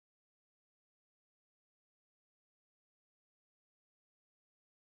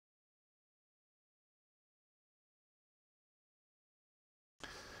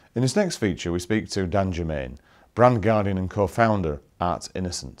In this next feature, we speak to Dan Germaine, brand guardian and co-founder at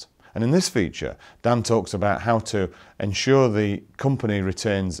Innocent. And in this feature, Dan talks about how to ensure the company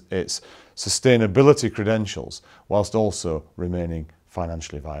retains its sustainability credentials whilst also remaining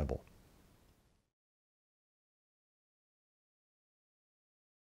financially viable.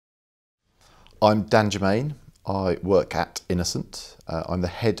 I'm Dan Germaine. I work at Innocent. I'm the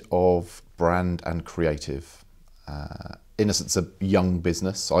head of brand and creative. Innocent's a young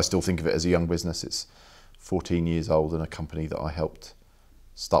business. I still think of it as a young business. It's 14 years old and a company that I helped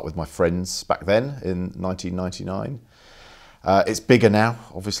start with my friends back then in 1999. It's bigger now,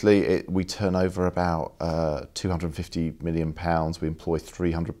 obviously. We turn over about £250 million. We employ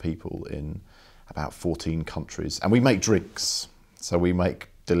 300 people in about 14 countries. And we make drinks. So we make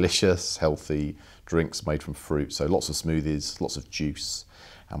delicious, healthy drinks made from fruit. So lots of smoothies, lots of juice.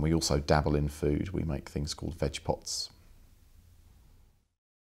 And we also dabble in food. We make things called veg pots.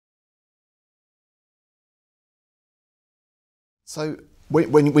 So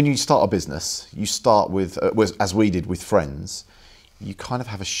when you start a business, you start with, as we did with friends, you kind of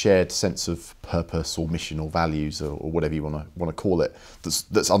have a shared sense of purpose or mission or values or whatever you want to call it.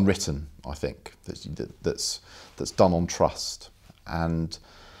 That's unwritten, I think. That's done on trust, and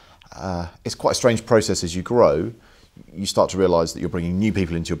it's quite a strange process as you grow. You start to realise that you're bringing new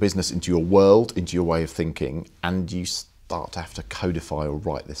people into your business, into your world, into your way of thinking, and you start to have to codify or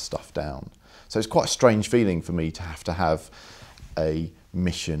write this stuff down. So it's quite a strange feeling for me to have a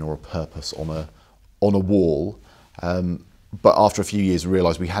mission or a purpose on a wall, but after a few years we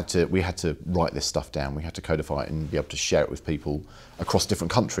realised we had to write this stuff down. We had to codify it and be able to share it with people across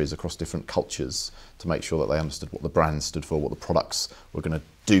different countries, across different cultures, to make sure that they understood what the brand stood for, what the products were going to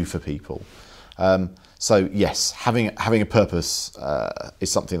do for people. So yes, having a purpose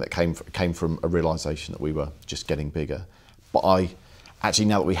is something that came from a realisation that we were just getting bigger. But actually,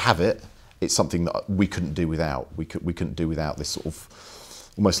 now that we have it, it's something that we couldn't do without. We couldn't do without this sort of,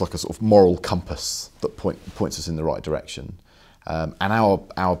 almost like a sort of moral compass that points us in the right direction. And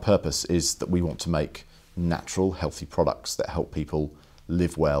our purpose is that we want to make natural, healthy products that help people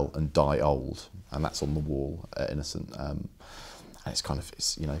live well and die old. And that's on the wall at Innocent. And it's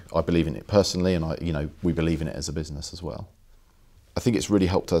I believe in it personally, and we believe in it as a business as well. I think it's really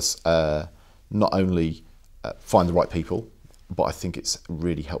helped us not only find the right people, but I think it's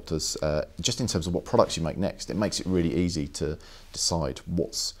really helped us just in terms of what products you make next. It makes it really easy to decide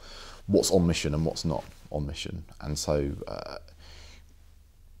what's on mission and what's not on mission. And so,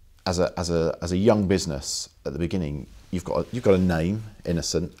 as a young business at the beginning, you've got a name,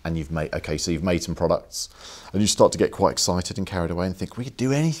 Innocent, and you've made some products, and you start to get quite excited and carried away and think we could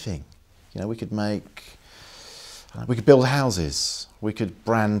do anything. We could build houses. We could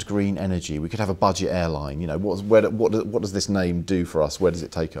brand green energy. We could have a budget airline. What does this name do for us? Where does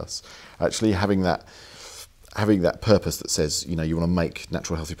it take us? Actually, having that purpose that says you want to make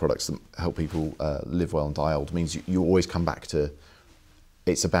natural, healthy products that help people live well and die old means you always come back to.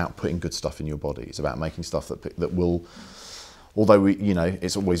 It's about putting good stuff in your body. It's about making stuff that will, although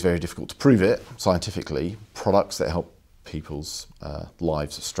it's always very difficult to prove it scientifically. Products that help people's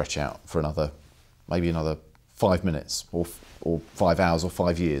lives stretch out for maybe another 5 minutes or 5 hours or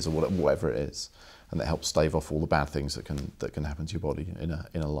 5 years or whatever it is, and that helps stave off all the bad things that can happen to your body in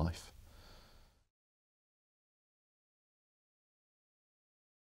a life.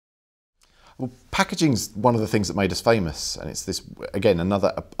 Well, packaging's one of the things that made us famous, and it's this again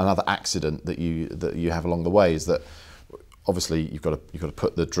another accident that you have along the way is that obviously you've got to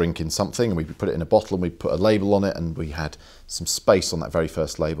put the drink in something, and we put it in a bottle and we put a label on it, and we had some space on that very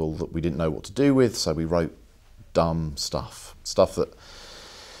first label that we didn't know what to do with, so we wrote dumb stuff that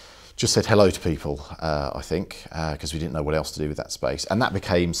just said hello to people, I think, because we didn't know what else to do with that space. And that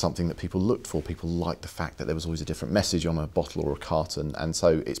became something that people looked for. People liked the fact that there was always a different message on a bottle or a carton, and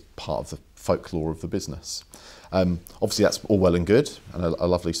so it's part of the folklore of the business. Obviously that's all well and good, and a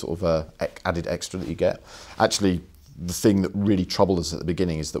lovely sort of added extra that you get. Actually, the thing that really troubled us at the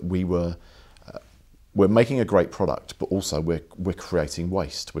beginning is that we're making a great product, but also we're creating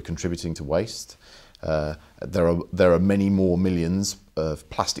waste. We're contributing to waste. There are many more millions of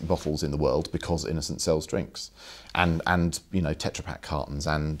plastic bottles in the world because Innocent sells drinks, and Tetra Pak cartons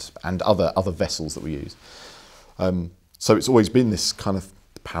and other vessels that we use. So it's always been this kind of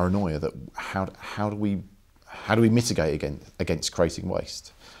paranoia that how do we mitigate against creating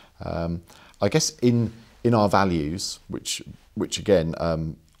waste? I guess in our values, which again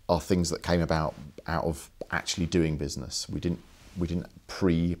are things that came about out of actually doing business. We didn't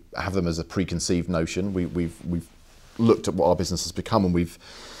have them as a preconceived notion. We've looked at what our business has become, and we've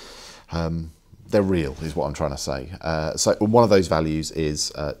they're real, is what I'm trying to say. So one of those values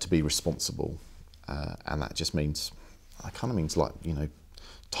is to be responsible, and that just means, that kind of means like, you know,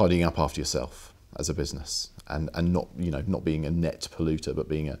 tidying up after yourself as a business, and not, you know, not being a net polluter, but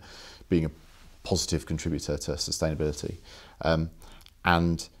being a positive contributor to sustainability.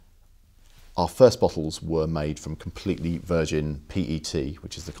 And our first bottles were made from completely virgin PET,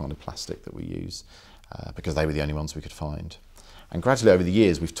 which is the kind of plastic that we use, because they were the only ones we could find. And gradually over the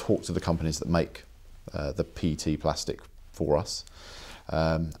years, we've talked to the companies that make the PET plastic for us,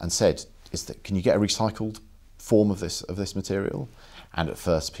 and said, can you get a recycled form of this material? And at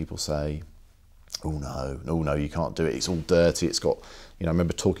first people say, oh no, you can't do it. It's all dirty. It's got, you know, I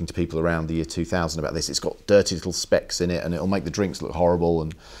remember talking to people around the year 2000 about this. It's got dirty little specks in it, and it'll make the drinks look horrible.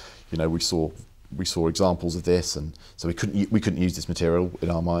 And you know, we saw examples of this, and so we couldn't use this material in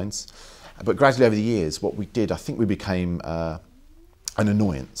our minds. But gradually over the years, what we did, I think we became an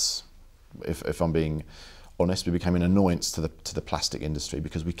annoyance. If I'm being honest, we became an annoyance to the plastic industry,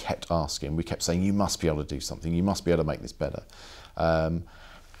 because we kept asking, we kept saying, you must be able to do something, you must be able to make this better,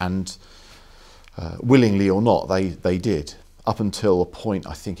 and willingly or not, they did, up until a point,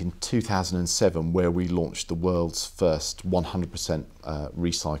 I think in 2007, where we launched the world's first 100%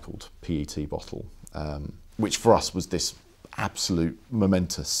 recycled PET bottle, which for us was this absolute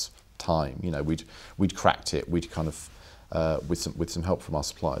momentous time. You know, we'd cracked it. We'd kind of with some help from our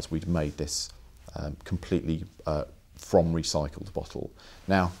suppliers, we'd made this completely from recycled bottle.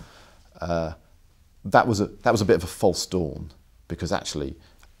 Now, that was a bit of a false dawn, because actually,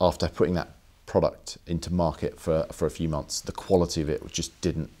 after putting that product into market for a few months, the quality of it just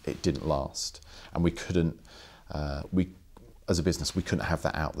didn't last, and we couldn't. As a business, we couldn't have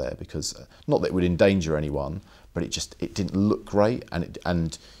that out there, because not that it would endanger anyone, but it didn't look great,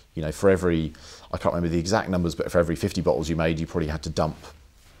 and you know, for every, I can't remember the exact numbers, but for every 50 bottles you made, you probably had to dump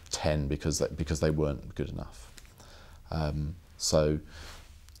 10 because they weren't good enough. So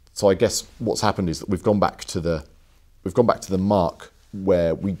I guess what's happened is that we've gone back to the mark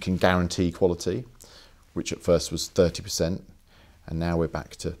where we can guarantee quality, which at first was 30%, and now we're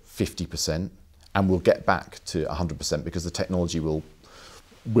back to 50%, and we'll get back to 100% because the technology will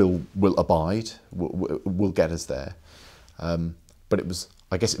abide, will get us there. But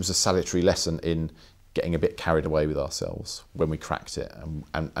I guess it was a salutary lesson in getting a bit carried away with ourselves when we cracked it,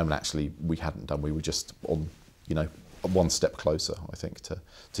 and actually we hadn't done. We were just on, you know, one step closer, I think,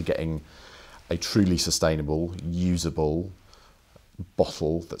 to getting a truly sustainable, usable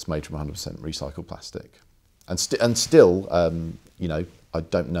bottle that's made from 100% recycled plastic. And still, you know, I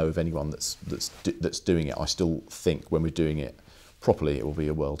don't know of anyone that's doing it. I still think when we're doing it properly, it will be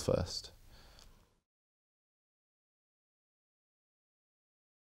a world first.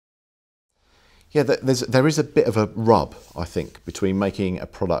 Yeah, there is a bit of a rub, I think, between making a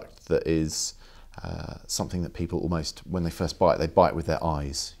product that is something that people almost, when they first buy it, they buy it with their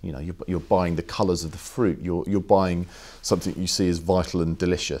eyes. You know, you're buying the colours of the fruit. You're buying something you see as vital and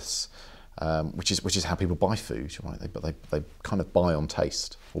delicious, which is how people buy food, right? They kind of buy on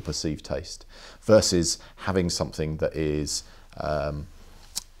taste or perceived taste, versus having something that is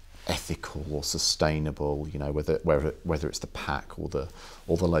ethical or sustainable. You know, whether it's the pack or the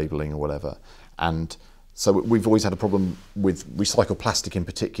labelling or whatever. And so we've always had a problem with recycled plastic in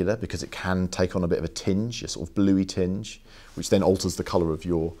particular, because it can take on a bit of a tinge, a sort of bluey tinge, which then alters the colour of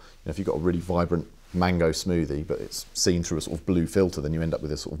your, you know, if you've got a really vibrant mango smoothie, but it's seen through a sort of blue filter, then you end up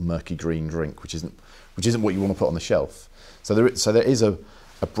with a sort of murky green drink, which isn't what you want to put on the shelf. So there is a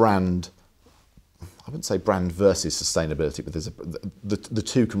brand, I wouldn't say brand versus sustainability, but there's the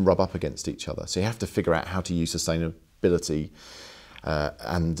two can rub up against each other. So you have to figure out how to use sustainability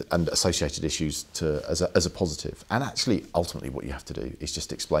and associated issues as a positive. And actually, ultimately, what you have to do is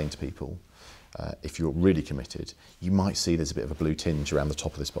just explain to people, if you're really committed, you might see there's a bit of a blue tinge around the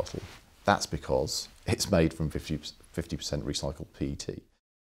top of this bottle. That's because it's made from 50% recycled PET.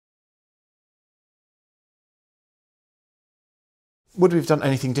 Would we have done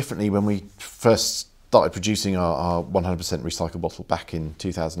anything differently when we first started producing our 100% recycled bottle back in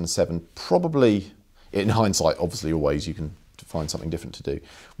 2007? Probably, in hindsight, obviously always you can find something different to do.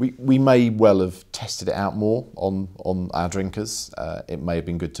 We may well have tested it out more on our drinkers. It may have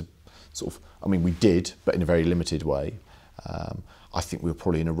been good to sort of, I mean, we did, but in a very limited way. I think we were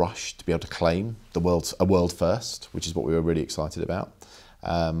probably in a rush to be able to claim a world first, which is what we were really excited about.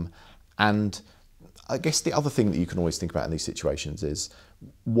 And I guess the other thing that you can always think about in these situations is,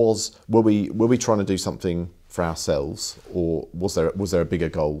 were we trying to do something for ourselves, or was there a bigger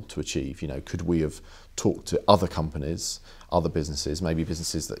goal to achieve? You know, could we have talked to other companies, other businesses, maybe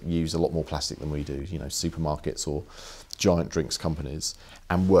businesses that use a lot more plastic than we do, you know, supermarkets or giant drinks companies,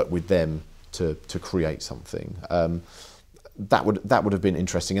 and work with them to create something. That would have been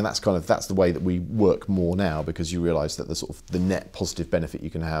interesting, and that's the way that we work more now, because you realise that the net positive benefit you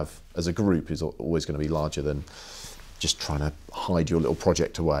can have as a group is always going to be larger than just trying to hide your little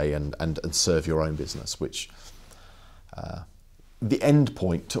project away and serve your own business. Which the end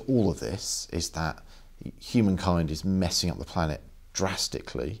point to all of this is that humankind is messing up the planet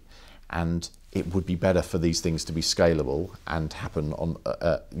drastically, and it would be better for these things to be scalable and happen on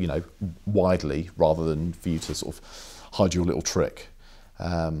widely, rather than for you to sort of hide your little trick.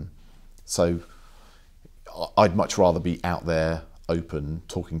 So I'd much rather be out there, open,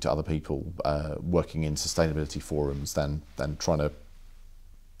 talking to other people, working in sustainability forums, than trying to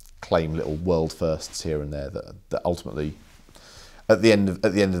claim little world firsts here and there that ultimately, at the end of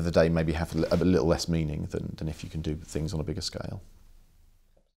the day, maybe have a little less meaning than if you can do things on a bigger scale.